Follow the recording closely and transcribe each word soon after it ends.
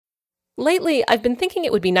Lately, I've been thinking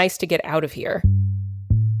it would be nice to get out of here.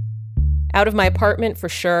 Out of my apartment for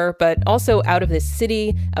sure, but also out of this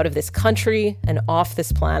city, out of this country, and off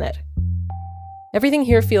this planet. Everything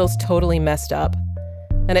here feels totally messed up.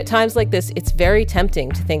 And at times like this, it's very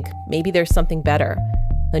tempting to think maybe there's something better.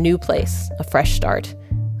 A new place, a fresh start,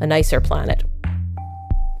 a nicer planet.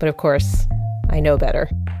 But of course, I know better.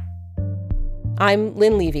 I'm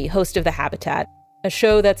Lynn Levy, host of The Habitat, a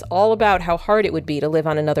show that's all about how hard it would be to live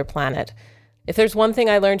on another planet. If there's one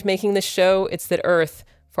thing I learned making this show, it's that Earth,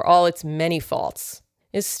 for all its many faults,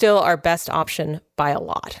 is still our best option by a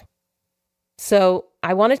lot. So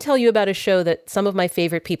I want to tell you about a show that some of my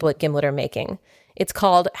favorite people at Gimlet are making. It's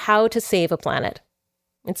called How to Save a Planet.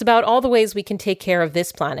 It's about all the ways we can take care of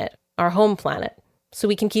this planet, our home planet, so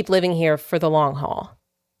we can keep living here for the long haul.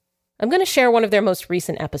 I'm going to share one of their most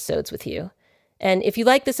recent episodes with you. And if you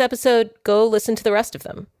like this episode, go listen to the rest of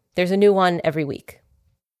them. There's a new one every week.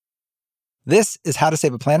 This is How to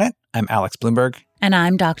Save a Planet. I'm Alex Blumberg. And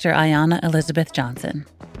I'm Dr. Ayana Elizabeth Johnson.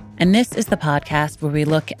 And this is the podcast where we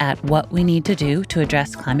look at what we need to do to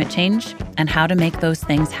address climate change and how to make those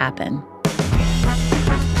things happen.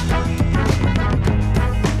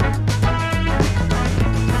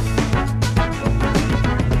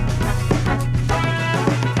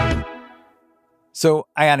 So,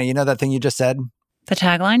 Ayana, you know that thing you just said? The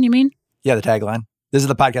tagline, you mean? Yeah, the tagline. This is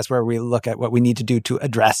the podcast where we look at what we need to do to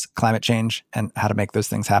address climate change and how to make those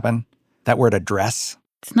things happen. That word address.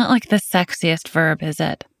 It's not like the sexiest verb, is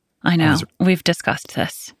it? I know. We've discussed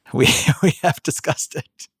this. We have discussed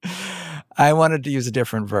it. I wanted to use a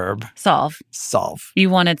different verb. Solve. Solve.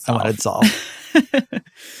 You wanted solve. I wanted solve.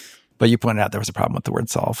 But you pointed out there was a problem with the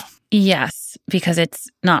word solve. Yes, because it's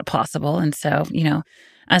not possible. And so,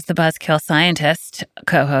 as the Buzzkill Scientist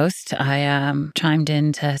co-host, I chimed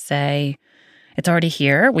in to say, it's already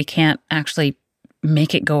here. We can't actually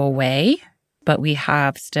make it go away, but we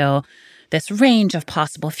have still this range of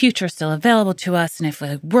possible futures still available to us. And if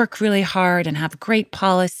we work really hard and have great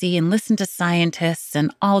policy and listen to scientists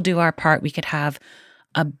and all do our part, we could have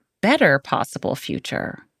a better possible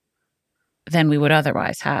future than we would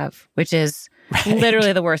otherwise have, which is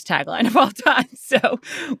literally the worst tagline of all time. So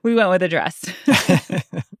we went with address.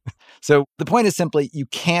 So the point is simply, you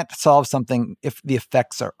can't solve something if the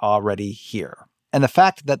effects are already here. And the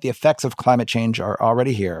fact that the effects of climate change are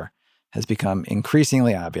already here has become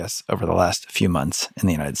increasingly obvious over the last few months in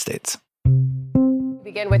the United States.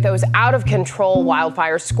 Begin with those out-of-control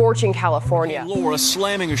wildfires scorching California. Laura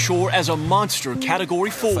slamming ashore as a monster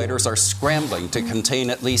Category 4. Fighters are scrambling to contain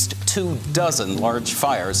at least 24 large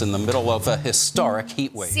fires in the middle of a historic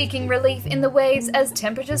heat wave. Seeking relief in the waves as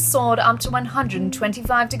temperatures soared up to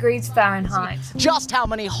 125 degrees Fahrenheit. Just how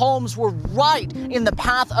many homes were right in the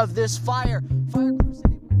path of this fire?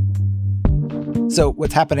 So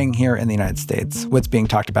what's happening here in the United States, what's being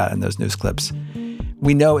talked about in those news clips,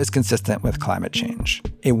 we know is consistent with climate change.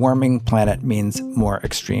 A warming planet means more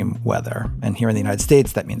extreme weather. And here in the United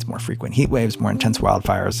States, that means more frequent heat waves, more intense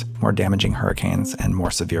wildfires, more damaging hurricanes, and more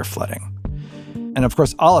severe flooding. And of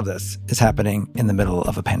course, all of this is happening in the middle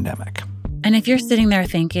of a pandemic. And if you're sitting there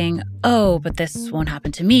thinking, oh, but this won't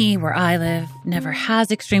happen to me, where I live never has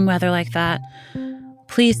extreme weather like that,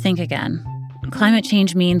 please think again. Climate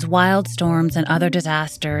change means wild storms and other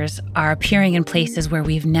disasters are appearing in places where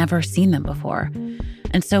we've never seen them before.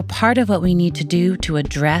 And so part of what we need to do to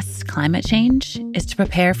address climate change is to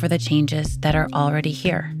prepare for the changes that are already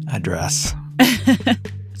here. Address.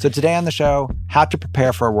 So today on the show, how to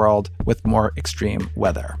prepare for a world with more extreme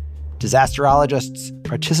weather. Disasterologists,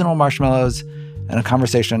 artisanal marshmallows, and a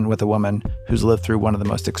conversation with a woman who's lived through one of the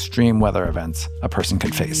most extreme weather events a person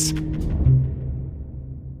can face.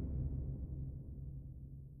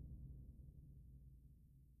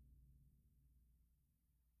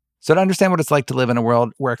 So to understand what it's like to live in a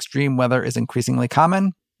world where extreme weather is increasingly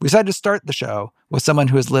common, we decided to start the show with someone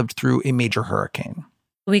who has lived through a major hurricane.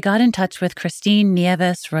 We got in touch with Christine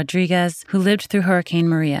Nieves Rodriguez, who lived through Hurricane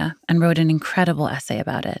Maria and wrote an incredible essay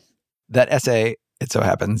about it. That essay, it so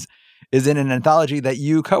happens, is in an anthology that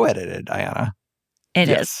you co-edited, Ayana. It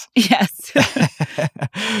is. Yes.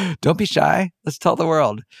 Don't be shy. Let's tell the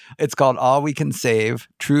world. It's called All We Can Save,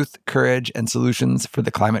 Truth, Courage, and Solutions for the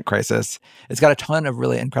Climate Crisis. It's got a ton of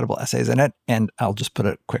really incredible essays in it. And I'll just put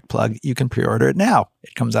a quick plug. You can pre-order it now.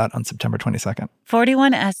 It comes out on September 22nd.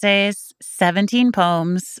 41 essays, 17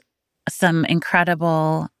 poems, some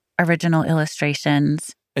incredible original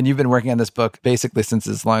illustrations. And you've been working on this book basically since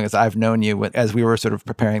as long as I've known you. As we were sort of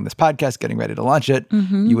preparing this podcast, getting ready to launch it,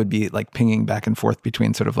 you would be like pinging back and forth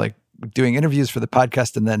between sort of like doing interviews for the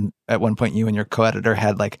podcast. And then at one point, you and your co-editor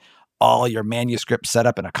had like all your manuscripts set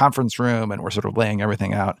up in a conference room, and we're sort of laying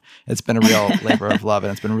everything out. It's been a real labor of love,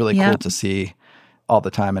 and it's been really cool to see all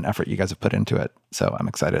the time and effort you guys have put into it. So I'm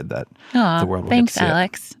excited that the world will thanks, get to see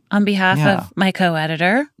Alex. On behalf of my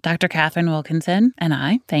co-editor, Dr. Catherine Wilkinson, and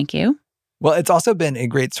I, thank you. Well, it's also been a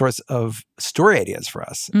great source of story ideas for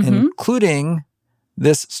us, including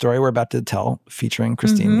this story we're about to tell featuring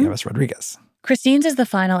Christine Nieves Rodriguez. Christine's is the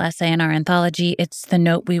final essay in our anthology. It's the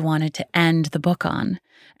note we wanted to end the book on.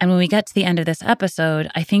 And when we get to the end of this episode,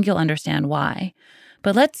 I think you'll understand why.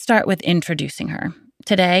 But let's start with introducing her.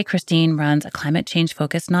 Today, Christine runs a climate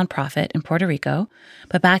change-focused nonprofit in Puerto Rico,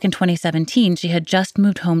 but back in 2017, she had just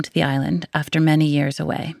moved home to the island after many years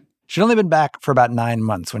away. She'd only been back for about 9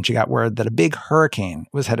 months when she got word that a big hurricane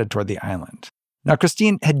was headed toward the island. Now,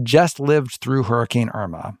 Christine had just lived through Hurricane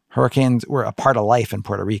Irma. Hurricanes were a part of life in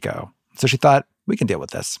Puerto Rico, so she thought, we can deal with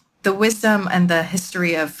this. The wisdom and the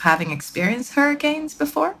history of having experienced hurricanes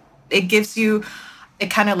before, it gives you a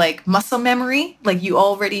kind of like muscle memory, like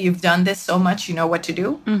you've done this so much, you know what to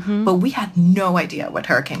do. But we had no idea what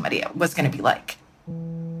Hurricane Maria was going to be like.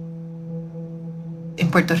 In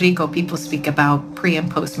Puerto Rico, people speak about pre and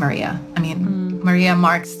post Maria. I mean, Maria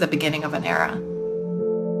marks the beginning of an era.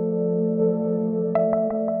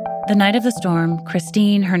 The night of the storm,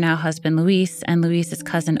 Christine, her now husband Luis, and Luis's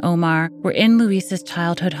cousin Omar were in Luis's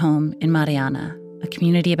childhood home in Mariana, a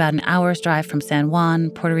community about an hour's drive from San Juan,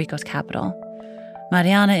 Puerto Rico's capital.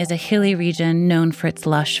 Mariana is a hilly region known for its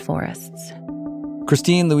lush forests.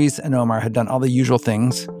 Christine, Luis, and Omar had done all the usual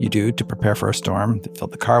things you do to prepare for a storm. They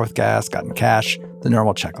filled the car with gas, gotten cash, the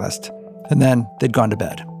normal checklist. And then they'd gone to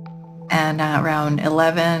bed. And around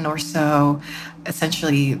 11 or so,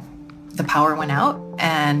 essentially, the power went out,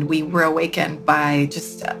 and we were awakened by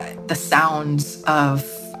just the sounds of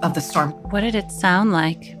the storm. What did it sound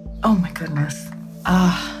like? Oh, my goodness.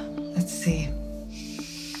 Let's see.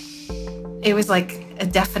 It was like a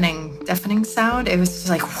deafening sound. It was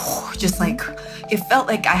just like, it felt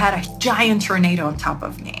like I had a giant tornado on top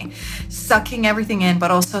of me, sucking everything in, but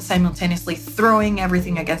also simultaneously throwing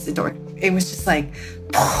everything against the door. It was just like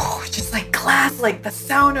glass, like the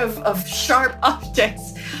sound of sharp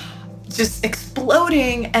objects just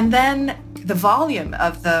exploding. And then the volume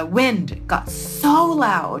of the wind got so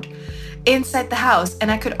loud inside the house,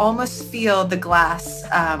 and I could almost feel the glass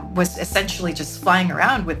was essentially just flying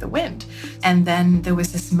around with the wind. And then there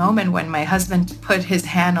was this moment when my husband put his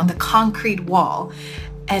hand on the concrete wall,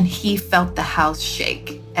 and he felt the house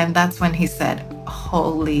shake. And that's when he said,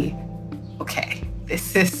 holy, okay,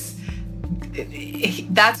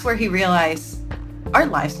 that's where he realized our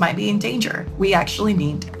lives might be in danger. We actually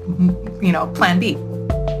need, plan B.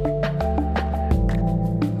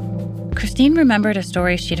 Christine remembered a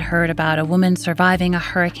story she'd heard about a woman surviving a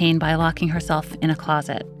hurricane by locking herself in a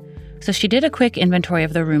closet. So she did a quick inventory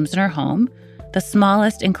of the rooms in her home. The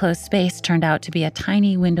smallest enclosed space turned out to be a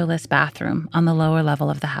tiny windowless bathroom on the lower level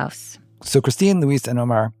of the house. So Christine, Luis, and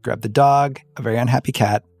Omar grabbed the dog, a very unhappy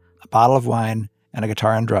cat, a bottle of wine, and a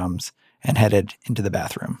guitar and drums, and headed into the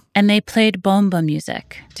bathroom. And they played bomba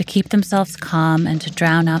music to keep themselves calm and to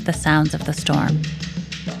drown out the sounds of the storm.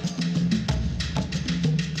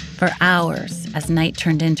 For hours, as night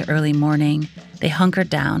turned into early morning, they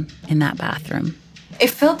hunkered down in that bathroom.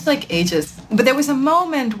 It felt like ages, but there was a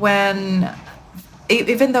moment when,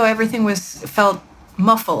 even though everything felt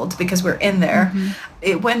muffled because we're in there,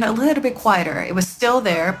 it went a little bit quieter. It was still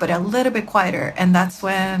there, but a little bit quieter. And that's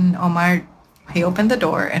when Omar, he opened the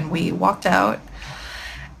door and we walked out.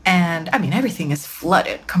 And I mean, everything is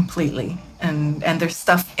flooded completely, and there's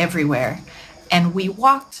stuff everywhere. And we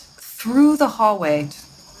walked through the hallway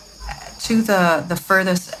to the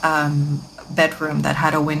furthest bedroom that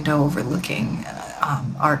had a window overlooking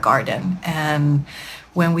our garden. And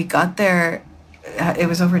when we got there, it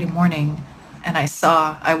was already morning, and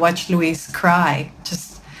I watched Luis cry,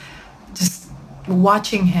 just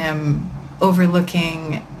watching him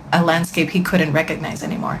overlooking a landscape he couldn't recognize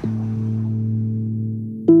anymore.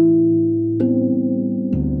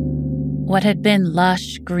 What had been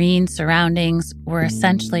lush, green surroundings were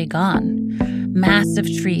essentially gone. Massive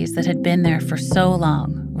trees that had been there for so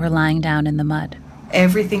long were lying down in the mud.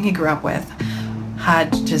 Everything he grew up with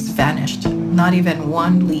had just vanished. Not even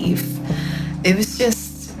one leaf. It was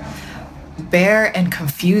just bare and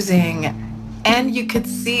confusing. And you could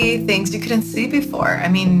see things you couldn't see before. I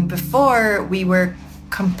mean, before we were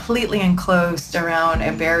completely enclosed around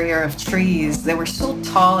a barrier of trees. They were so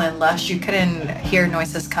tall and lush, you couldn't hear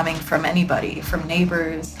noises coming from anybody, from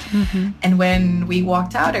neighbors. And when we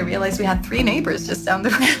walked out, I realized we had 3 neighbors just down the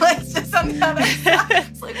road, just on the other side.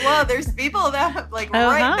 It's like, wow, there's people that right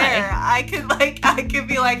there. I could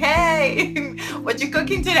be like, hey, what you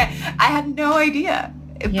cooking today? I had no idea.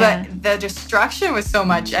 Yeah. But the destruction was so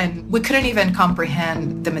much, and we couldn't even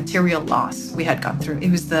comprehend the material loss we had gone through.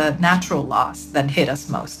 It was the natural loss that hit us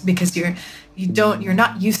most, because you're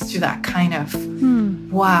not used to that kind of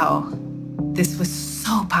wow, this was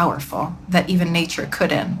so powerful that even nature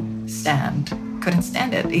couldn't stand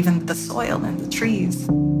it, even the soil and the trees.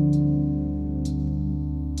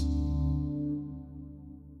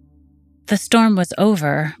 The storm was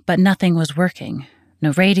over, but nothing was working.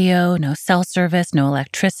 No radio, no cell service, no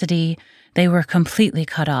electricity. They were completely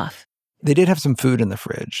cut off. They did have some food in the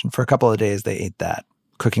fridge, and for a couple of days they ate that,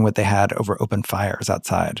 cooking what they had over open fires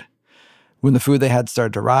outside. When the food they had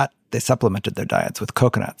started to rot, they supplemented their diets with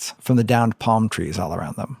coconuts from the downed palm trees all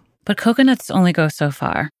around them. But coconuts only go so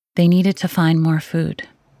far. They needed to find more food.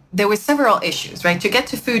 There were several issues, right? To get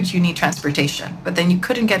to food, you need transportation, but then you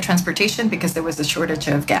couldn't get transportation because there was a shortage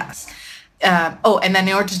of gas. And then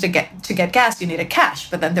in order to get gas, you needed cash.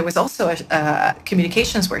 But then there was also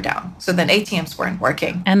communications were down. So then ATMs weren't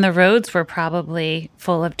working. And the roads were probably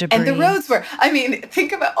full of debris. And the roads were,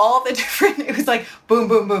 think about all the different, it was like boom,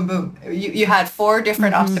 boom, boom, boom. You had 4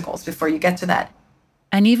 different obstacles before you get to that.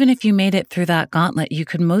 And even if you made it through that gauntlet, you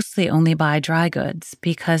could mostly only buy dry goods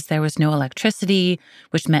because there was no electricity,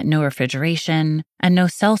 which meant no refrigeration, and no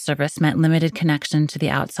cell service meant limited connection to the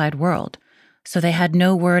outside world. So they had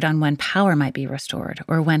no word on when power might be restored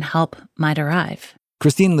or when help might arrive.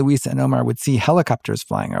 Christine, Luis, and Omar would see helicopters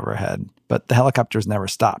flying overhead, but the helicopters never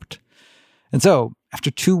stopped. And so,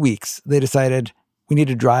 after 2 weeks, they decided we need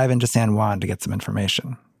to drive into San Juan to get some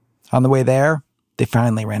information. On the way there, they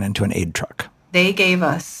finally ran into an aid truck. They gave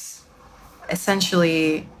us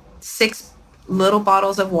essentially 6 little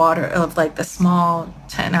bottles of water, of like the small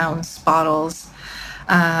 10-ounce bottles,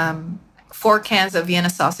 4 cans of Vienna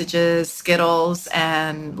sausages, Skittles,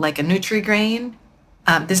 and like a Nutri-Grain.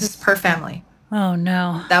 This is per family. Oh,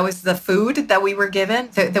 no. That was the food that we were given.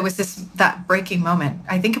 There was that breaking moment.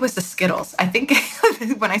 I think it was the Skittles. I think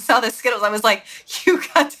when I saw the Skittles, I was like, you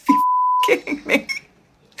got to be kidding me.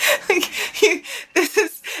 This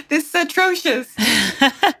is atrocious.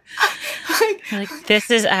 Like, this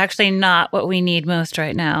is actually not what we need most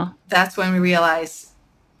right now. That's when we realized,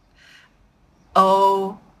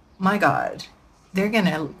 oh my God, they're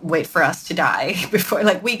gonna wait for us to die before.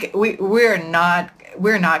 Like we're not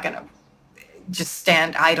gonna just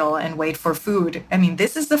stand idle and wait for food.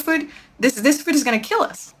 This is the food. This food is gonna kill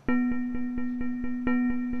us.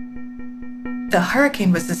 The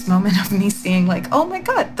hurricane was this moment of me seeing like, oh my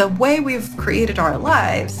God, the way we've created our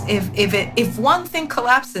lives, if one thing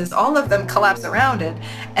collapses, all of them collapse around it.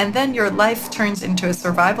 And then your life turns into a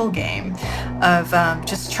survival game of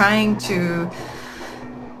just trying to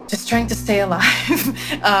stay alive.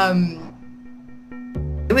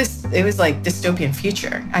 It was like dystopian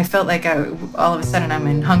future. I felt like all of a sudden I'm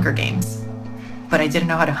in Hunger Games, but I didn't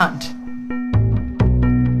know how to hunt.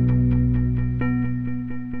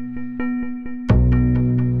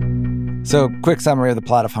 So, quick summary of the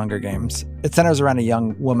plot of Hunger Games. It centers around a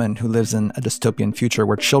young woman who lives in a dystopian future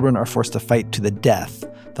where children are forced to fight to the death.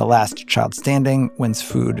 The last child standing wins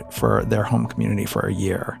food for their home community for a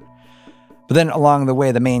year. But then along the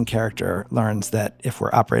way, the main character learns that if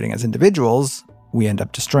we're operating as individuals, we end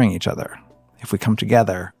up destroying each other. If we come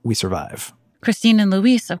together, we survive. Christine and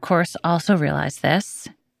Luis, of course, also realized this.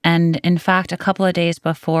 And in fact, a couple of days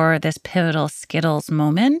before this pivotal Skittles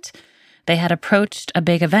moment, they had approached a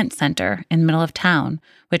big event center in the middle of town,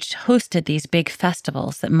 which hosted these big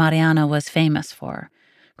festivals that Mariana was famous for.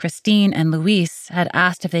 Christine and Luis had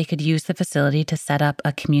asked if they could use the facility to set up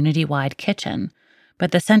a community-wide kitchen.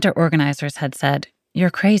 But the center organizers had said,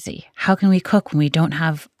 "You're crazy. How can we cook when we don't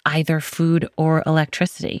have either food or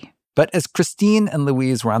electricity?" But as Christine and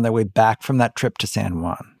Louise were on their way back from that trip to San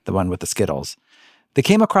Juan, the one with the Skittles, they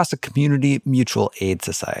came across a community mutual aid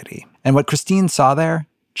society. And what Christine saw there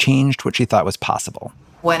changed what she thought was possible.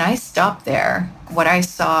 When I stopped there, what I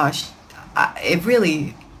saw, it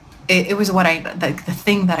was the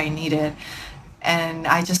thing that I needed. And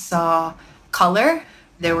I just saw color.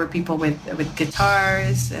 There were people with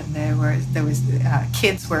guitars, and there was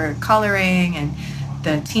kids were coloring, and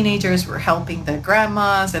the teenagers were helping the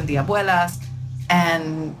grandmas and the abuelas,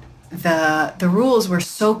 and the rules were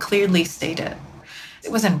so clearly stated.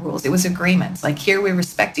 It wasn't rules, it was agreements. Like, here we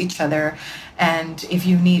respect each other, and if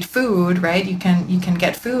you need food, right, you can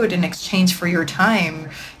get food in exchange for your time.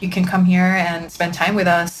 You can come here and spend time with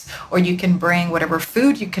us, or you can bring whatever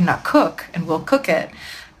food you cannot cook and we'll cook it.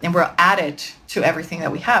 And we'll add it to everything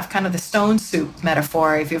that we have, kind of the stone soup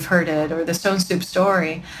metaphor, if you've heard it, or the stone soup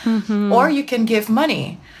story. Mm-hmm. Or you can give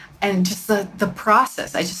money. And just the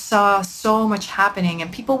process, I just saw so much happening,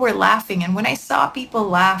 and people were laughing. And when I saw people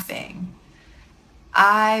laughing,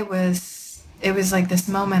 it was like this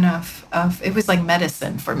moment of it was like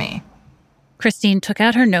medicine for me. Christine took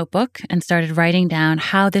out her notebook and started writing down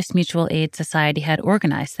how this mutual aid society had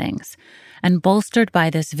organized things. And bolstered by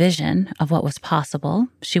this vision of what was possible,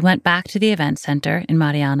 she went back to the event center in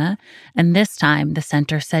Mariana, and this time the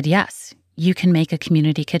center said, yes, you can make a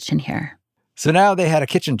community kitchen here. So now they had a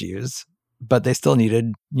kitchen to use, but they still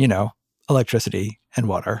needed, electricity and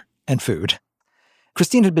water and food.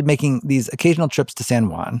 Christine had been making these occasional trips to San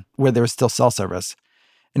Juan, where there was still cell service,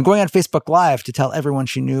 and going on Facebook Live to tell everyone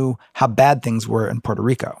she knew how bad things were in Puerto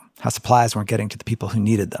Rico, how supplies weren't getting to the people who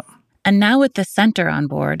needed them. And now with the center on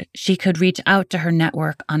board, she could reach out to her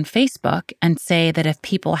network on Facebook and say that if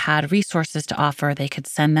people had resources to offer, they could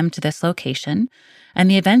send them to this location. And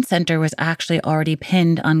the event center was actually already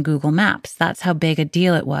pinned on Google Maps. That's how big a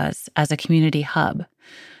deal it was as a community hub.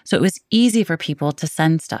 So it was easy for people to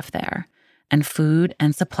send stuff there. And food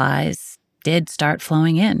and supplies did start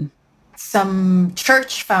flowing in. Some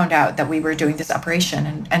church found out that we were doing this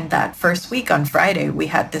operation. And that first week on Friday, we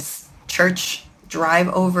had this church drive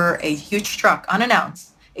over a huge truck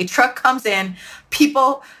unannounced. A truck comes in,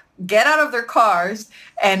 people get out of their cars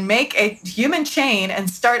and make a human chain and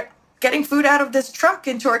start getting food out of this truck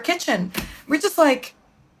into our kitchen. We're just like,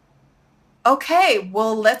 okay,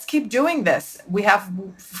 well, let's keep doing this. We have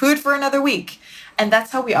food for another week. And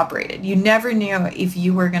that's how we operated. You never knew if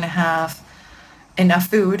you were going to have enough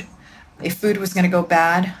food, if food was going to go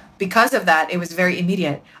bad. Because of that, it was very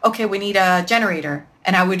immediate. Okay, we need a generator.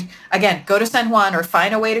 And I would, again, go to San Juan or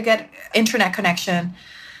find a way to get internet connection.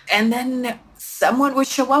 And then someone would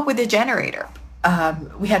show up with a generator.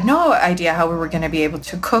 We had no idea how we were going to be able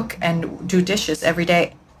to cook and do dishes every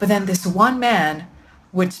day. But then this one man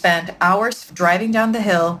would spend hours driving down the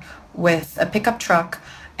hill with a pickup truck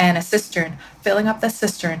and a cistern, filling up the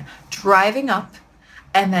cistern, driving up,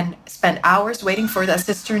 and then spend hours waiting for that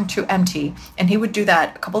cistern to empty. And he would do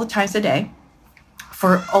that a couple of times a day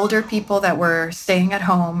for older people that were staying at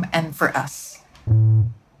home and for us.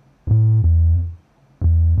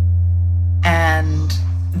 And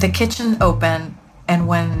the kitchen opened, and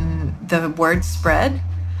when the word spread,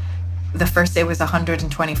 the first day was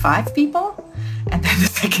 125 people, and then the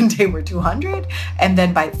second day were 200, and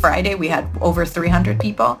then by Friday we had over 300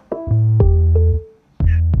 people.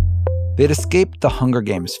 They'd escaped the Hunger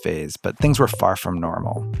Games phase, but things were far from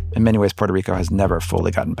normal. In many ways, Puerto Rico has never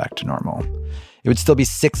fully gotten back to normal. It would still be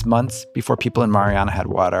 6 months before people in Mariana had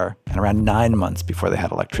water, and around 9 months before they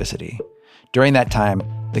had electricity. During that time,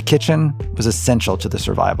 the kitchen was essential to the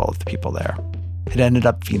survival of the people there. It ended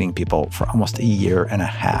up feeding people for almost a year and a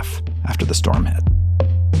half after the storm hit.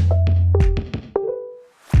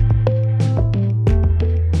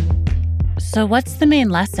 So what's the main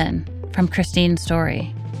lesson from Christine's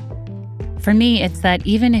story? For me, it's that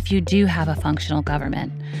even if you do have a functional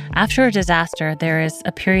government, after a disaster, there is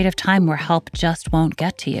a period of time where help just won't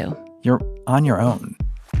get to you. You're on your own.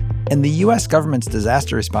 And the U.S. government's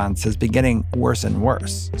disaster response has been getting worse and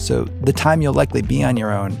worse. So the time you'll likely be on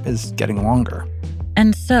your own is getting longer.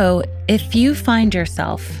 And so if you find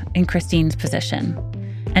yourself in Christine's position,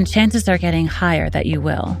 and chances are getting higher that you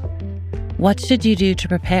will, what should you do to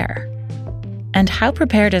prepare? And how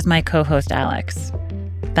prepared is my co-host Alex?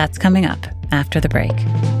 That's coming up after the break.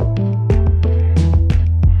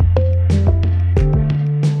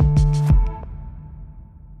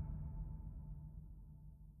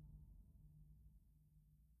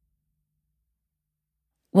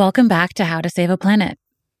 Welcome back to How to Save a Planet.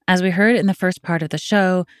 As we heard in the first part of the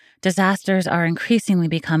show, disasters are increasingly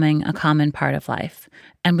becoming a common part of life.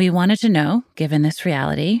 And we wanted to know, given this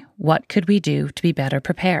reality, what could we do to be better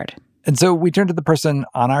prepared? And so we turned to the person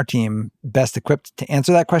on our team best equipped to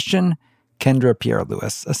answer that question, Kendra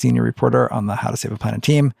Pierre-Louis, a senior reporter on the How to Save a Planet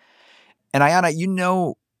team. And Ayana, you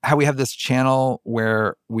know how we have this channel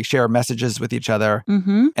where we share messages with each other.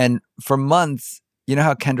 Mm-hmm. And for months, you know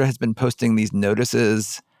how Kendra has been posting these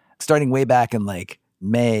notices starting way back in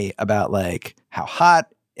May about how hot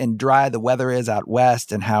and dry the weather is out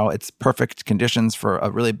west and how it's perfect conditions for a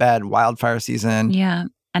really bad wildfire season. Yeah.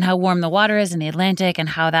 And how warm the water is in the Atlantic and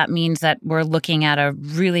how that means that we're looking at a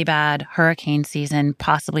really bad hurricane season,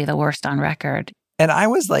 possibly the worst on record. And I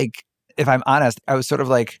was if I'm honest, I was sort of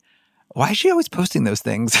like, why is she always posting those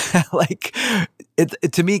things? Like, it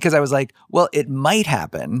to me, because I was like, well, it might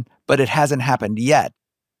happen, but it hasn't happened yet.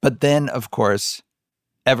 But then, of course,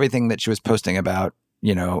 everything that she was posting about,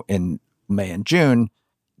 in May and June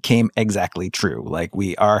came exactly true. Like,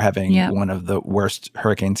 we are having one of the worst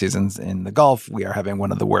hurricane seasons in the Gulf. We are having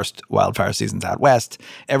one of the worst wildfire seasons out west.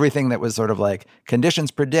 Everything that was sort of like, conditions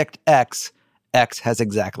predict X has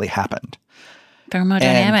exactly happened.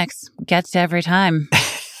 Thermodynamics gets to every time.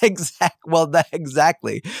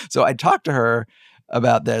 Exactly. So I talked to her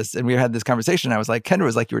about this, and we had this conversation. I was like, Kendra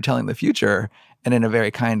was like, you were telling the future. And in a very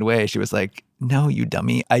kind way, she was like, no, you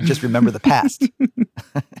dummy. I just remember the past.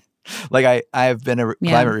 Like, I've been a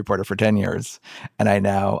climate reporter for 10 years, and I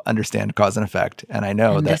now understand cause and effect. And I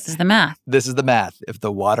know that this is the math. This is the math. If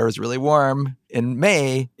the water is really warm in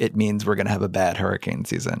May, it means we're going to have a bad hurricane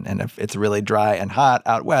season. And if it's really dry and hot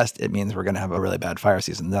out west, it means we're going to have a really bad fire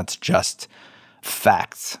season. That's just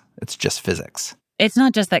facts. It's just physics. It's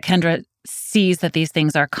not just that Kendra sees that these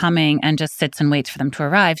things are coming and just sits and waits for them to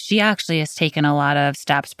arrive. She actually has taken a lot of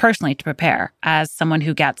steps personally to prepare. As someone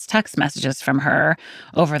who gets text messages from her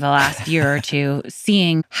over the last year or two,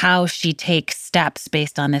 seeing how she takes steps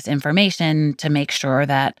based on this information to make sure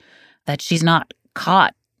that she's not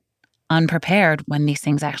caught unprepared when these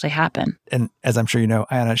things actually happen. And as I'm sure you know,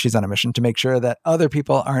 Ayana, she's on a mission to make sure that other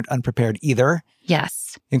people aren't unprepared either.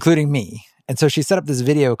 Yes. Including me. And so she set up this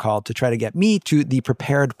video call to try to get me to the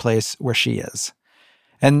prepared place where she is.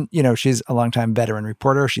 And, she's a longtime veteran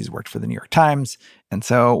reporter. She's worked for the New York Times. And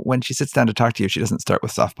so when she sits down to talk to you, she doesn't start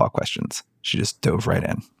with softball questions. She just dove right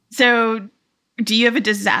in. So do you have a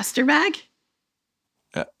disaster bag?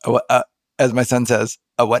 As my son says,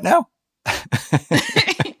 a what now?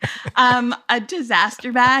 A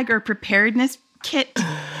disaster bag or preparedness kit?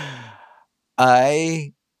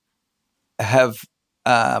 I have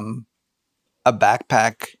a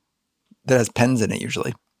backpack that has pens in it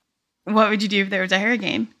usually. What would you do if there was a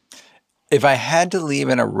hurricane? If I had to leave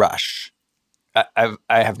in a rush, I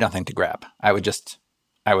have nothing to grab. I would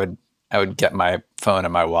get my phone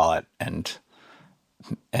and my wallet and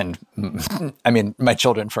I mean, my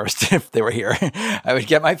children first, if they were here. I would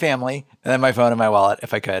get my family and then my phone and my wallet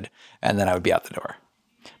if I could, and then I would be out the door.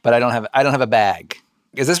 But I don't have a bag.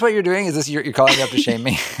 Is this what you're doing? Is this you're calling me up to shame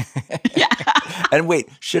me? Yeah. And wait,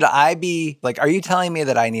 should I be like, are you telling me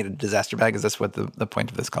that I need a disaster bag? Is this what the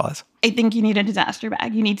point of this call is? I think you need a disaster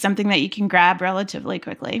bag. You need something that you can grab relatively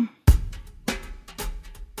quickly. Do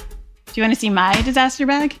you want to see my disaster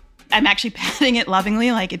bag? I'm actually patting it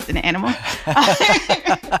lovingly like it's an animal.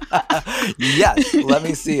 Yes, let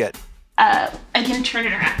me see it. I can turn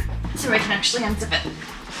it around so I can actually unzip it.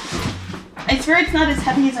 I swear it's not as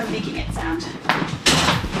heavy as I'm making it sound.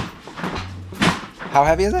 How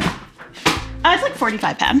heavy is it? It's like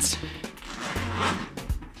 45 pounds.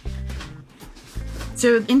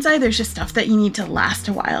 So inside there's just stuff that you need to last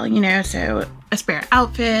a while, so a spare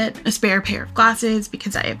outfit, a spare pair of glasses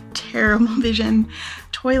because I have terrible vision,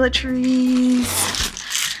 toiletries,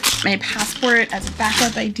 my passport as a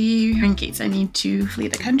backup ID in case I need to flee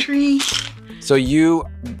the country. So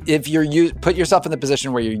if you put yourself in the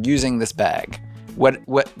position where you're using this bag,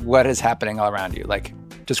 what is happening all around you? Like,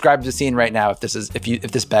 describe the scene right now.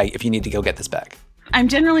 If you need to go get this bag. I'm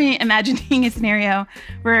generally imagining a scenario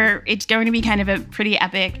where it's going to be kind of a pretty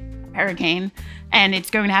epic hurricane and it's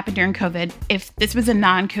going to happen during COVID. If this was a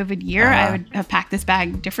non-COVID year, I would have packed this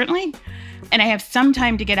bag differently. And I have some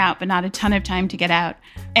time to get out, but not a ton of time to get out.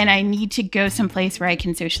 And I need to go someplace where I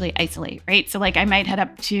can socially isolate, right? So like I might head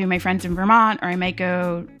up to my friends in Vermont, or I might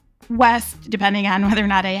go west, depending on whether or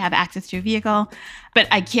not I have access to a vehicle. But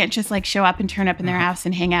I can't just like show up and turn up in their house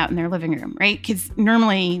and hang out in their living room, right? Because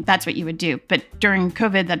normally that's what you would do. But during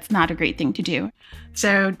COVID, that's not a great thing to do.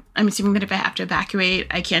 So I'm assuming that if I have to evacuate,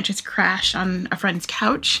 I can't just crash on a friend's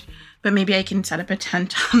couch, but maybe I can set up a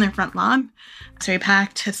tent on their front lawn. So I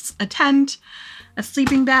packed a tent, a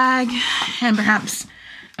sleeping bag, and perhaps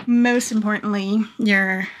most importantly,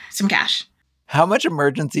 some cash. How much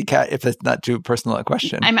emergency cash, if it's not too personal a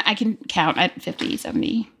question? I can count at 50,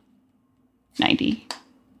 70, 90,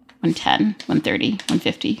 110, 130,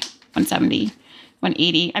 150, 170,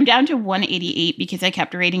 180. I'm down to 188 because I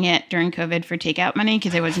kept rating it during COVID for takeout money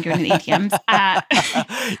because I wasn't going to the ATMs.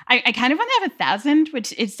 I kind of want to have 1,000,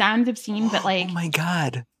 which it sounds obscene, but like... Oh my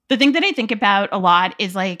God. The thing that I think about a lot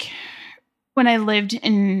is like... When I lived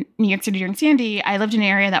in New York City during Sandy, I lived in an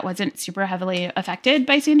area that wasn't super heavily affected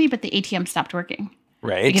by Sandy, but the ATM stopped working.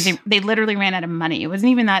 Right. Because they literally ran out of money. It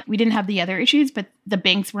wasn't even that we didn't have the other issues, but the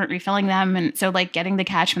banks weren't refilling them. And so like getting the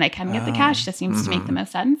cash when I can get the cash just seems to make the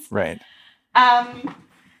most sense. Right. And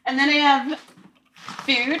then I have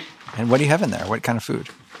food. And what do you have in there? What kind of food?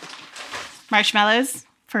 Marshmallows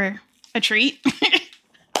for a treat.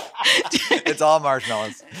 It's all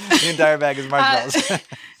marshmallows. The entire bag is marshmallows.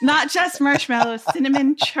 Not just marshmallows,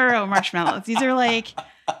 cinnamon churro marshmallows. These are like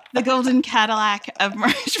the golden Cadillac of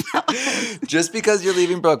marshmallows. Just because you're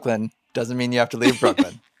leaving Brooklyn doesn't mean you have to leave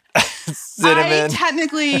Brooklyn. Cinnamon. I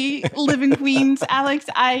technically live in Queens, Alex.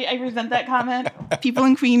 I resent that comment. People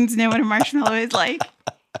in Queens know what a marshmallow is like.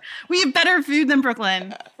 We have better food than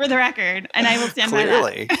Brooklyn, for the record, and I will stand by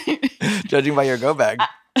that. Judging by your go bag.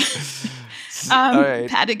 All right.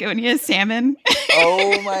 Patagonia salmon.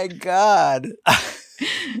 Oh my God.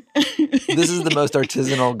 This is the most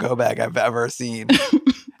artisanal go bag I've ever seen.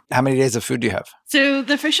 How many days of food do you have? So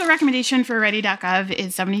the official recommendation for ready.gov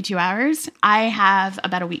is 72 hours. I have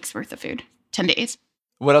about a week's worth of food, 10 days.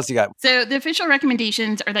 What else you got? So the official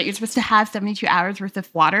recommendations are that you're supposed to have 72 hours worth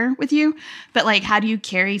of water with you. But like, how do you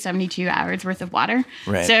carry 72 hours worth of water?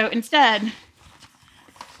 Right. So instead,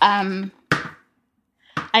 I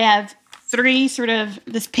have 3 sort of,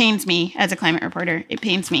 this pains me as a climate reporter. It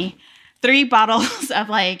pains me. 3 bottles of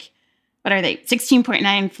like, what are they?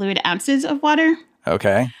 16.9 fluid ounces of water.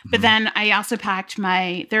 Okay. But then I also packed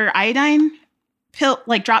there are iodine pill,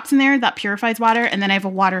 like drops in there that purifies water. And then I have a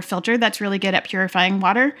water filter that's really good at purifying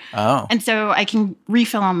water. Oh. And so I can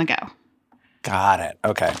refill on the go. Got it.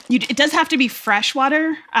 Okay. It does have to be fresh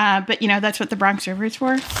water, but that's what the Bronx River is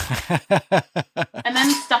for. And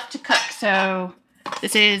then stuff to cook. So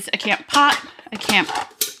this is a camp pot, a camp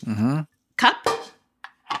cup,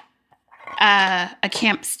 a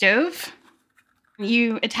camp stove.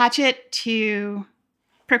 You attach it to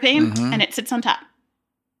propane and it sits on top.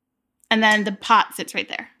 And then the pot sits right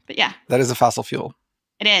there. But yeah. That is a fossil fuel.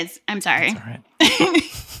 It is. I'm sorry. That's all right.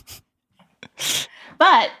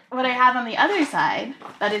 But what I have on the other side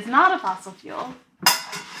that is not a fossil fuel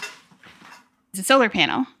is a solar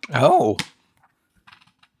panel. Oh.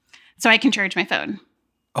 So I can charge my phone.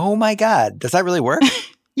 Oh my God. Does that really work?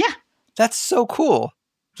 Yeah. That's so cool.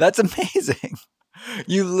 That's amazing.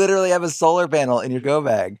 You literally have a solar panel in your go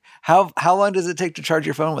bag. How long does it take to charge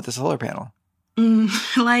your phone with a solar panel?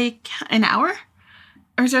 Like an hour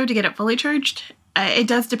or so to get it fully charged. It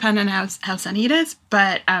does depend on how sunny it is,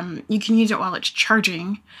 but you can use it while it's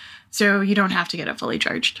charging, so you don't have to get it fully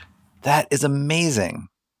charged. That is amazing.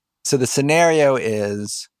 So the scenario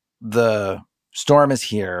is the storm is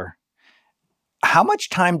here. How much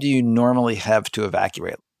time do you normally have to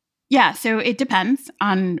evacuate? Yeah, so it depends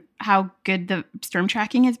on how good the storm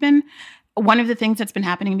tracking has been. One of the things that's been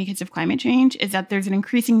happening because of climate change is that there's an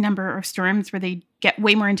increasing number of storms where they get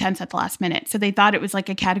way more intense at the last minute. So they thought it was like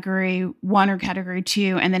a category 1 or category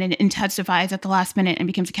 2, and then it intensifies at the last minute and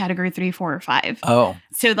becomes a category 3, 4, or 5. Oh.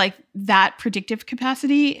 So like that predictive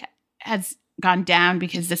capacity has gone down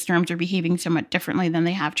because the storms are behaving so much differently than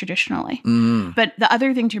they have traditionally. But the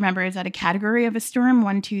other thing to remember is that a category of a storm,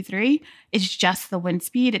 1, 2, 3, is just the wind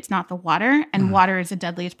speed. It's not the water. And water is the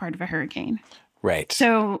deadliest part of a hurricane. Right.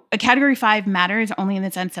 So a category 5 matters only in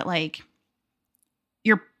the sense that like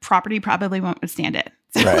your property probably won't withstand it.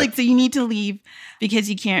 So right. So you need to leave because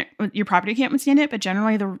your property can't withstand it. But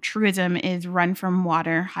generally the truism is run from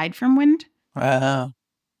water, hide from wind. How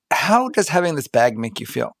does having this bag make you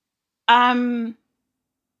feel?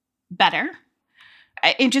 Better.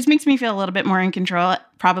 It just makes me feel a little bit more in control,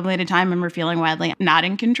 probably at a time when we're feeling wildly not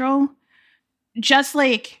in control. Just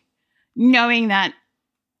like knowing that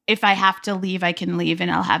if I have to leave, I can leave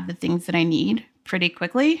and I'll have the things that I need pretty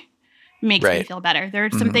quickly makes me feel better. There are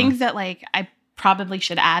some things that like I probably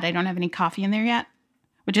should add. I don't have any coffee in there yet,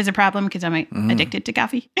 which is a problem because I'm addicted to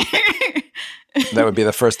coffee. That would be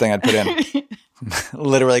the first thing I'd put in.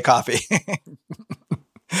 Literally coffee.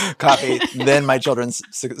 Coffee, then my children's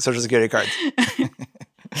social security cards.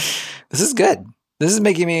 This is good. This is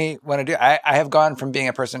making me want to do. I have gone from being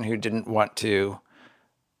a person who didn't want to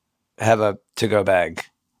have a to-go bag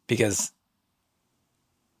because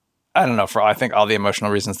I don't know, I think all the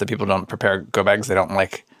emotional reasons that people don't prepare go bags, they don't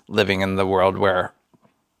like living in the world where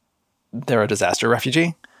they're a disaster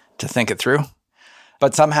refugee, to think it through.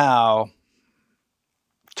 But somehow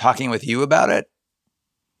talking with you about it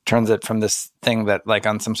turns it from this thing that like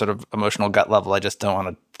on some sort of emotional gut level I just don't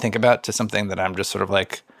want to think about to something that I'm just sort of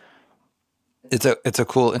like, it's a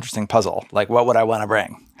cool, interesting puzzle. Like, what would I want to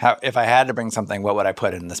bring? If I had to bring something, what would I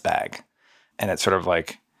put in this bag? And it sort of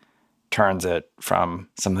like turns it from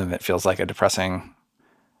something that feels like a depressing,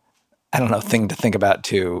 I don't know, thing to think about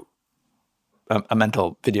to a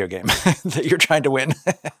mental video game that you're trying to win,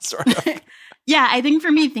 sort of. Yeah, I think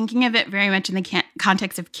for me, thinking of it very much in the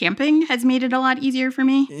context of camping has made it a lot easier for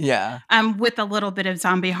me. Yeah. With a little bit of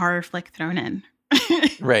zombie horror flick thrown in.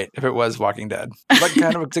 Right. If it was Walking Dead. What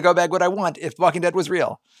kind of to-go bag would I want if Walking Dead was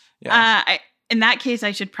real? Yeah. In that case,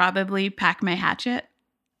 I should probably pack my hatchet.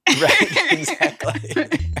 Right. Exactly.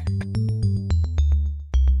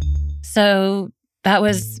 So that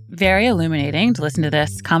was very illuminating to listen to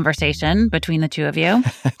this conversation between the two of you.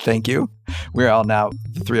 Thank you. We're all now,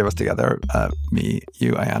 the three of us together, me,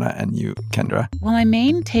 you, Ayana, and you, Kendra. Well, my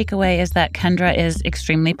main takeaway is that Kendra is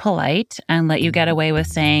extremely polite and let you get away with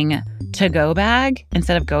saying to-go bag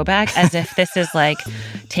instead of go bag, as if this is like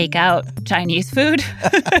takeout Chinese food,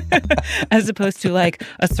 as opposed to like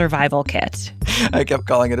a survival kit. I kept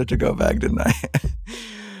calling it a to-go bag, didn't I?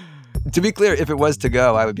 To be clear, if it was to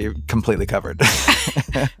go, I would be completely covered.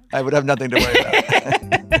 I would have nothing to worry about.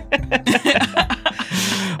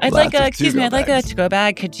 I'd like a to-go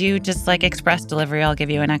bag. Could you just like express delivery? I'll give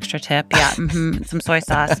you an extra tip. Yeah, some soy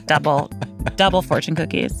sauce, double fortune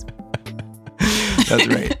cookies. That's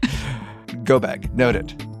right. Go bag,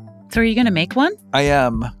 noted. So are you going to make one? I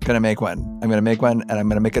am going to make one. I'm going to make one, and I'm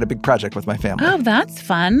going to make it a big project with my family. Oh, that's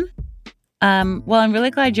fun. Well, I'm really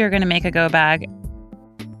glad you're going to make a go bag.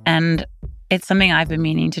 And it's something I've been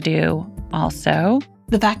meaning to do also.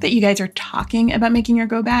 The fact that you guys are talking about making your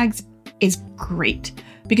go bags is great.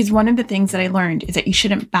 Because one of the things that I learned is that you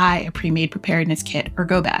shouldn't buy a pre-made preparedness kit or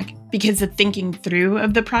go bag. Because the thinking through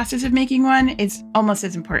of the process of making one is almost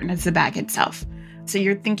as important as the bag itself. So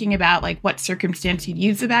you're thinking about like what circumstance you'd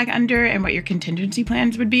use the bag under and what your contingency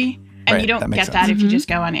plans would be. And right, you don't get that if you just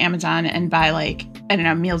go on Amazon and buy like, I don't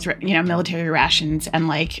know, meals, military rations and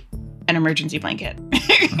like an emergency blanket.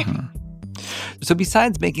 Mm-hmm. So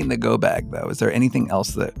besides making the go bag, though, is there anything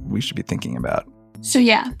else that we should be thinking about? So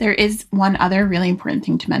yeah, there is one other really important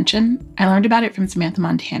thing to mention. I learned about it from Samantha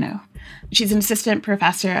Montano. She's an assistant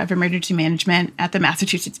professor of emergency management at the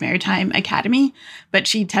Massachusetts Maritime Academy, but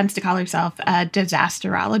she tends to call herself a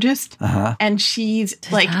disasterologist. Uh-huh. And she's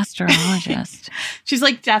disasterologist. She's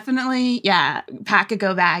like, definitely, yeah, pack a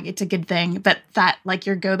go bag. It's a good thing. But that like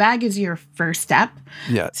your go bag is your first step.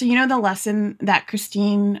 Yeah. So you know the lesson that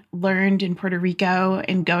Christine learned in Puerto Rico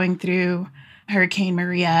in going through Hurricane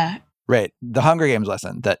Maria? Right. The Hunger Games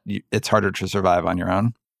lesson that it's harder to survive on your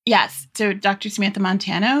own. Yes. So Dr. Samantha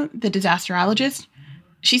Montano, the disasterologist,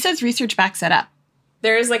 she says research backs that up.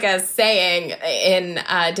 There's like a saying in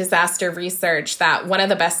disaster research that one of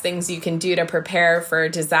the best things you can do to prepare for a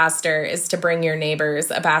disaster is to bring your neighbors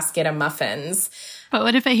a basket of muffins. But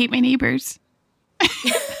what if I hate my neighbors?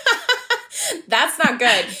 That's not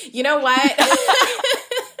good. You know what?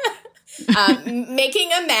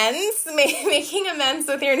 Making amends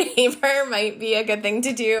with your neighbor might be a good thing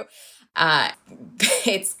to do.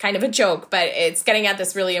 It's kind of a joke, but it's getting at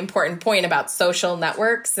this really important point about social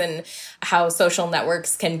networks and how social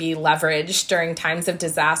networks can be leveraged during times of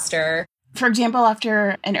disaster. For example,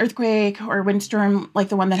 after an earthquake or windstorm like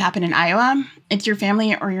the one that happened in Iowa, it's your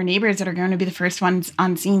family or your neighbors that are going to be the first ones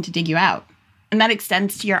on scene to dig you out. And that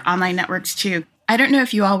extends to your online networks too. I don't know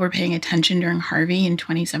if you all were paying attention during Harvey in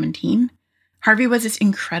 2017. Harvey was this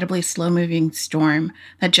incredibly slow-moving storm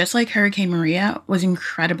that, just like Hurricane Maria, was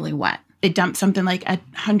incredibly wet. It dumped something like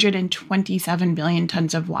 127 billion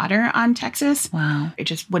tons of water on Texas. Wow. It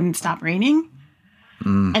just wouldn't stop raining.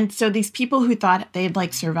 And so these people who thought they'd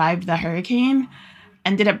like survived the hurricane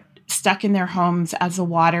ended up stuck in their homes as the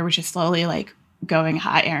water was just slowly like going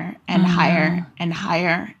higher and higher and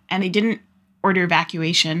higher. And they didn't order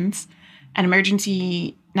evacuations. And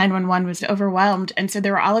emergency 911 was overwhelmed. And so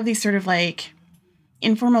there were all of these sort of like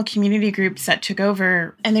informal community groups that took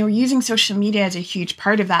over, and they were using social media as a huge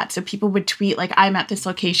part of that. So people would tweet like, I'm at this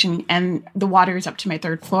location and the water is up to my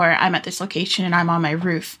third floor. I'm at this location and I'm on my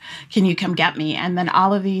roof. Can you come get me? And then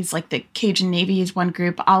all of these, like the Cajun Navy is one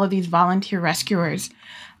group, all of these volunteer rescuers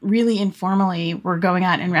really informally were going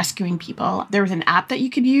out and rescuing people. There was an app that you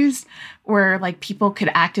could use where like people could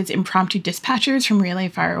act as impromptu dispatchers from really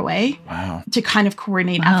far away. Wow. To kind of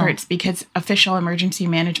coordinate efforts, because official emergency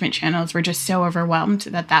management channels were just so overwhelmed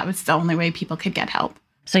that was the only way people could get help.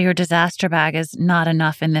 So your disaster bag is not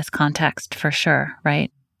enough in this context for sure,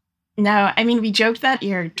 right? No, I mean, we joked that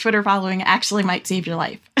your Twitter following actually might save your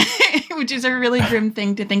life, which is a really grim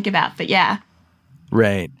thing to think about. But yeah.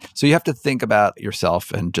 Right. So you have to think about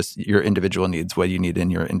yourself and just your individual needs, what you need in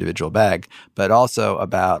your individual bag, but also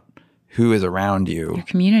about who is around you. Your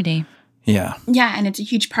community. Yeah. Yeah. And it's a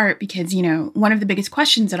huge part because, you know, one of the biggest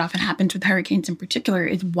questions that often happens with hurricanes in particular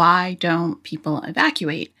is why don't people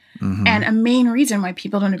evacuate? Mm-hmm. And a main reason why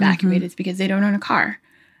people don't evacuate is because they don't own a car.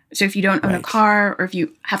 So if you don't own a car, or if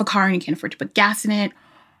you have a car and you can't afford to put gas in it,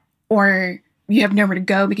 or you have nowhere to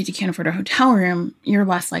go because you can't afford a hotel room, you're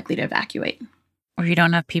less likely to evacuate. Or you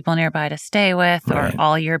don't have people nearby to stay with, Right. or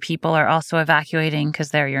all your people are also evacuating because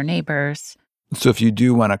they're your neighbors. So if you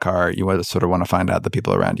do want a car, you want to find out the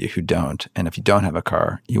people around you who don't. And if you don't have a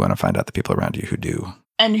car, you want to find out the people around you who do.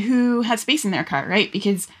 And who has space in their car, right?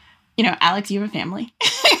 Because, Alex, you have a family.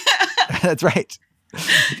 That's right.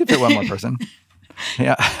 You could fit one more person.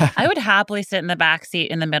 Yeah. I would happily sit in the back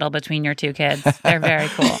seat in the middle between your two kids. They're very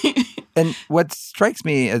cool. And what strikes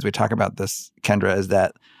me as we talk about this, Kendra, is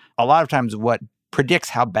that a lot of times what predicts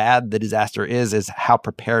how bad the disaster is how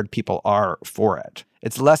prepared people are for it.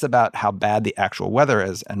 It's less about how bad the actual weather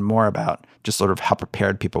is and more about just sort of how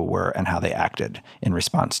prepared people were and how they acted in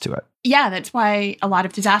response to it. Yeah, that's why a lot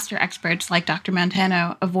of disaster experts like Dr.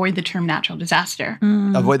 Montano avoid the term natural disaster.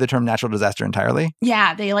 Avoid the term natural disaster entirely?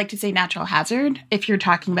 Yeah, they like to say natural hazard if you're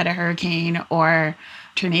talking about a hurricane or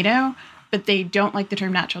tornado, but they don't like the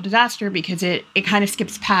term natural disaster because it kind of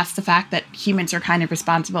skips past the fact that humans are kind of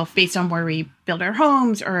responsible based on where we build our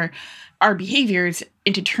homes or our behaviors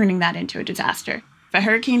into turning that into a disaster. If a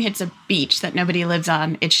hurricane hits a beach that nobody lives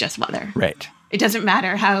on, it's just weather. Right. It doesn't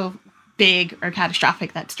matter how big or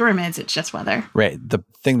catastrophic that storm is, it's just weather. Right. The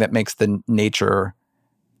thing that makes the nature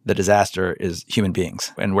the disaster is human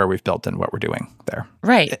beings and where we've built and what we're doing there.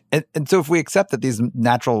 Right. And so if we accept that these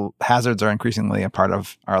natural hazards are increasingly a part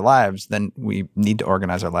of our lives, then we need to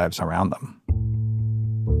organize our lives around them.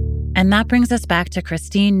 And that brings us back to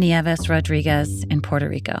Christine Nieves Rodriguez in Puerto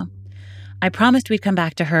Rico. I promised we'd come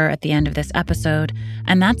back to her at the end of this episode,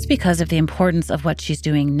 and that's because of the importance of what she's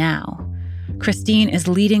doing now. Christine is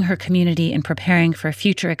leading her community in preparing for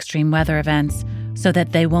future extreme weather events so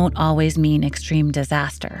that they won't always mean extreme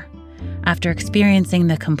disaster. After experiencing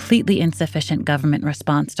the completely insufficient government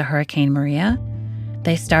response to Hurricane Maria,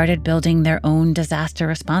 they started building their own disaster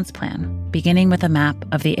response plan, beginning with a map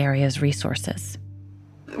of the area's resources.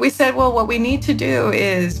 We said, well, what we need to do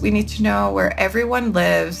is we need to know where everyone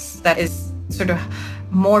lives that is sort of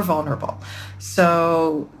more vulnerable.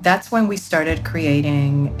 So that's when we started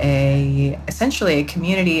creating essentially a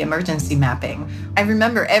community emergency mapping. I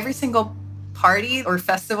remember every single party or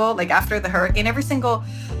festival, like after the hurricane,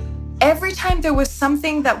 every time there was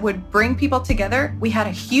something that would bring people together, we had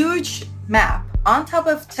a huge map on top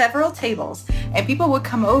of several tables, and people would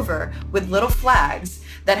come over with little flags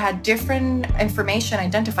that had different information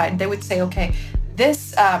identified, and they would say, okay,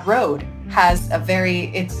 this road has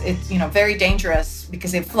it's very dangerous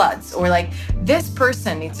because it floods, or like this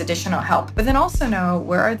person needs additional help. But then also know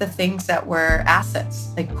where are the things that were assets,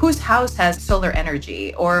 like whose house has solar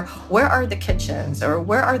energy, or where are the kitchens, or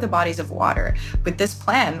where are the bodies of water. With this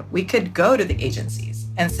plan, we could go to the agencies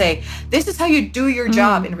and say, this is how you do your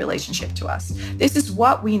job in relationship to us. This is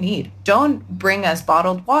what we need. Don't bring us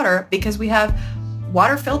bottled water because we have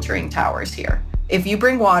water filtering towers here. If you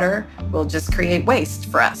bring water, we'll just create waste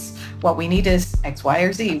for us. What we need is X, Y,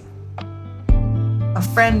 or Z. A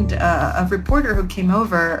friend, a reporter who came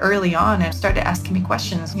over early on and started asking me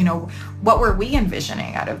questions, what were we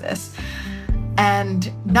envisioning out of this?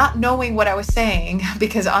 And not knowing what I was saying,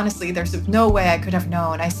 because honestly, there's no way I could have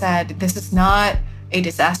known. I said, this is not a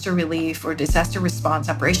disaster relief or disaster response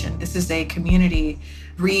operation. This is a community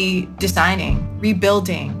redesigning,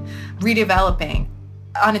 rebuilding, redeveloping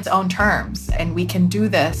on its own terms. And we can do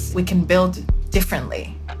this. We can build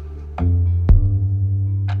differently.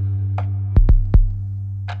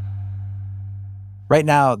 Right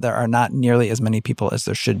now, there are not nearly as many people as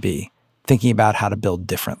there should be thinking about how to build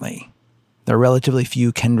differently. There are relatively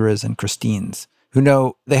few Kendras and Christines who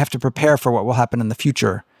know they have to prepare for what will happen in the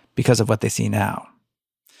future because of what they see now.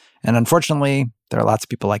 And unfortunately, there are lots of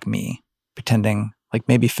people like me pretending like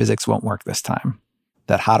maybe physics won't work this time,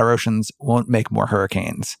 that hotter oceans won't make more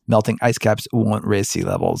hurricanes, melting ice caps won't raise sea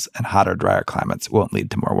levels, and hotter, drier climates won't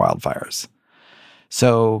lead to more wildfires.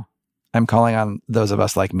 So I'm calling on those of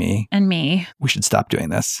us like me. And me. We should stop doing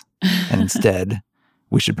this. And instead,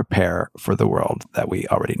 we should prepare for the world that we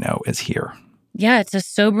already know is here. Yeah, it's a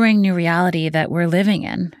sobering new reality that we're living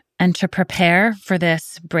in. And to prepare for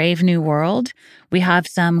this brave new world, we have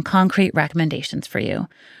some concrete recommendations for you.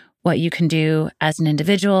 What you can do as an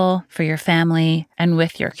individual, for your family, and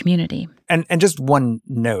with your community. And just one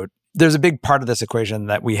note. There's a big part of this equation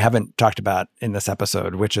that we haven't talked about in this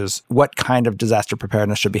episode, which is what kind of disaster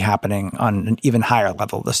preparedness should be happening on an even higher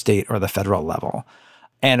level, the state or the federal level.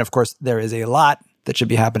 And of course, there is a lot that should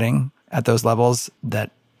be happening at those levels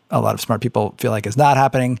that a lot of smart people feel like is not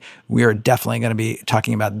happening. We are definitely going to be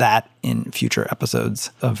talking about that in future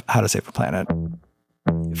episodes of How to Save the Planet.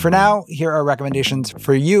 For now, here are recommendations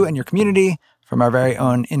for you and your community from our very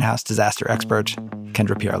own in-house disaster expert,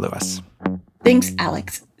 Kendra Pierre-Lewis. Thanks,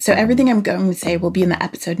 Alex. So everything I'm going to say will be in the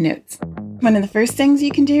episode notes. One of the first things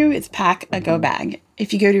you can do is pack a go bag.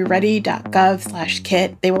 If you go to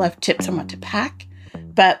ready.gov/kit, they will have tips on what to pack.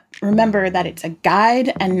 But remember that it's a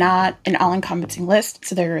guide and not an all-encompassing list.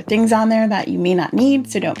 So there are things on there that you may not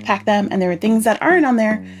need, so don't pack them. And there are things that aren't on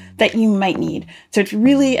there that you might need. So it's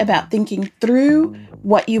really about thinking through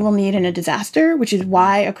what you will need in a disaster, which is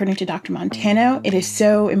why, according to Dr. Montano, it is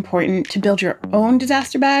so important to build your own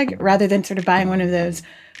disaster bag rather than sort of buying one of those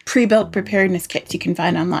pre-built preparedness kits you can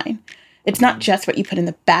find online. It's not just what you put in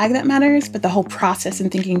the bag that matters, but the whole process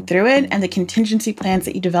and thinking through it and the contingency plans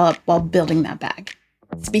that you develop while building that bag.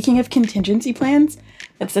 Speaking of contingency plans,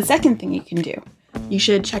 that's the second thing you can do. You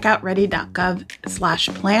should check out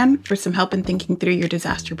ready.gov/plan for some help in thinking through your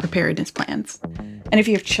disaster preparedness plans. And if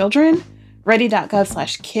you have children,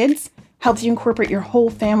 ready.gov/kids helps you incorporate your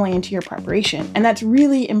whole family into your preparation. And that's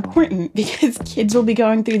really important because kids will be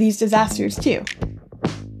going through these disasters too.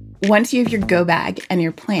 Once you have your go bag and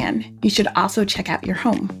your plan, you should also check out your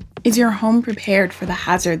home. Is your home prepared for the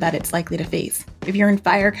hazard that it's likely to face? If you're in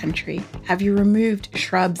fire country, have you removed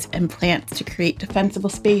shrubs and plants to create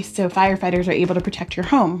defensible space so firefighters are able to protect your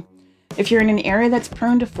home? If you're in an area that's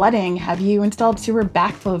prone to flooding, have you installed sewer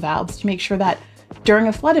backflow valves to make sure that during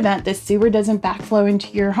a flood event, the sewer doesn't backflow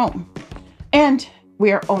into your home? And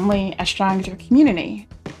we are only as strong as your community.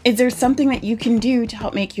 Is there something that you can do to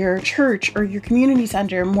help make your church or your community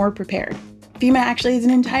center more prepared? FEMA actually is an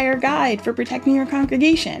entire guide for protecting your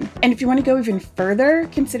congregation. And if you want to go even further,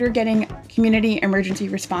 consider getting Community Emergency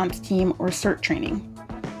Response Team or CERT training.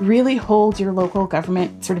 Really holds your local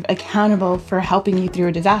government sort of accountable for helping you through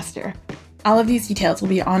a disaster. All of these details will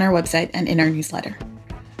be on our website and in our newsletter.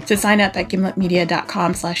 So sign up at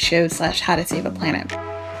gimletmedia.com/shows/how-to-save-a-planet.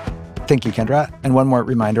 Thank you, Kendra. And one more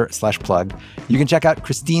reminder/plug. You can check out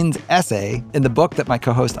Christine's essay in the book that my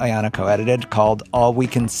co-host Ayana co-edited called All We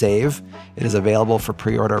Can Save. It is available for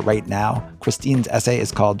pre-order right now. Christine's essay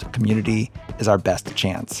is called Community is Our Best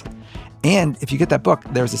Chance. And if you get that book,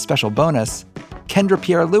 there's a special bonus. Kendra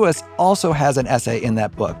Pierre-Lewis also has an essay in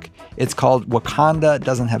that book. It's called Wakanda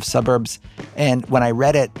Doesn't Have Suburbs. And when I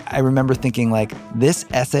read it, I remember thinking, like, this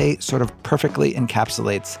essay sort of perfectly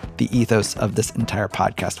encapsulates the ethos of this entire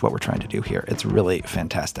podcast, what we're trying to do here. It's really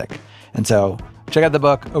fantastic. And so check out the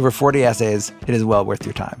book, over 40 essays. It is well worth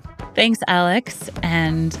your time. Thanks, Alex.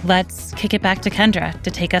 And let's kick it back to Kendra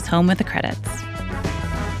to take us home with the credits.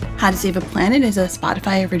 How to Save a Planet is a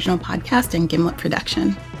Spotify original podcast and Gimlet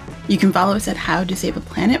production. You can follow us at How to Save a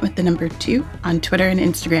Planet with the number 2 on Twitter and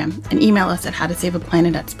Instagram, and email us at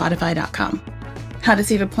howtosaveaplanet@spotify.com. How to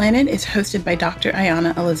Save a Planet is hosted by Dr.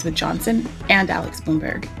 Ayana Elizabeth Johnson and Alex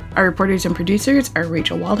Blumberg. Our reporters and producers are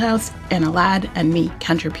Rachel Waldhouse, Anna Ladd, and me,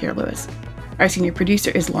 Kendra Pierre-Lewis. Our senior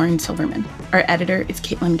producer is Lauren Silverman. Our editor is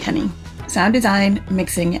Caitlin Kenny. Sound design,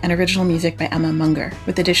 mixing, and original music by Emma Munger,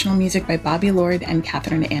 with additional music by Bobby Lord and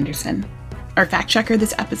Catherine Anderson. Our fact checker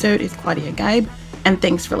this episode is Claudia Geib, and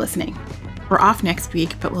thanks for listening. We're off next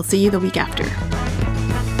week, but we'll see you the week after.